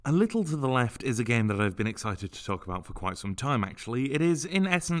A little to the left is a game that I've been excited to talk about for quite some time, actually. It is, in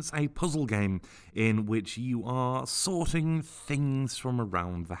essence, a puzzle game in which you are sorting things from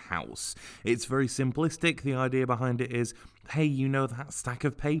around the house. It's very simplistic. The idea behind it is, hey, you know that stack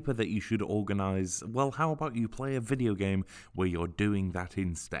of paper that you should organise? Well, how about you play a video game where you're doing that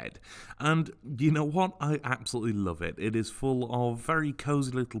instead? And you know what? I absolutely love it. It is full of very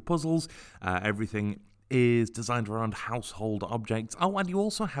cozy little puzzles. Everything is designed around household objects. Oh, and you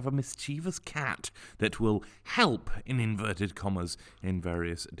also have a mischievous cat that will help, in inverted commas, in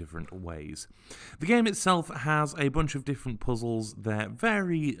various different ways. The game itself has a bunch of different puzzles that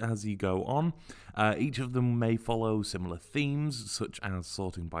vary as you go on. Each of them may follow similar themes, such as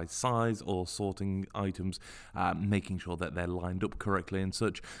sorting by size or sorting items, making sure that they're lined up correctly and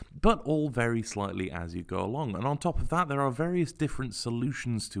such, but all vary slightly as you go along. And on top of that, there are various different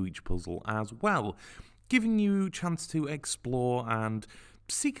solutions to each puzzle as well, giving you a chance to explore and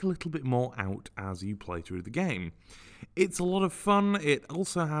seek a little bit more out as you play through the game. It's a lot of fun. It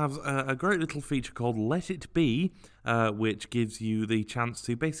also has a great little feature called Let It Be, which gives you the chance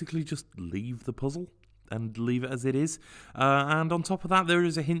to basically just leave the puzzle and leave it as it is. And on top of that, there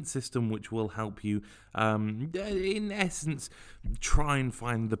is a hint system which will help you, in essence, try and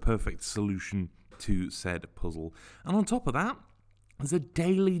find the perfect solution to said puzzle. And on top of that, there's a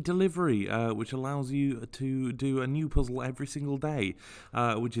daily delivery, which allows you to do a new puzzle every single day,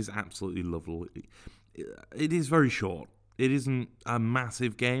 which is absolutely lovely. It is very short. It isn't a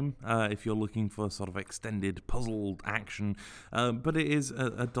massive game if you're looking for sort of extended puzzle action, but it is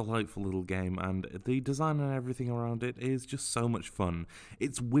a delightful little game, and the design and everything around it is just so much fun.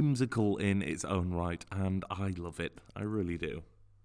 It's whimsical in its own right, and I love it. I really do.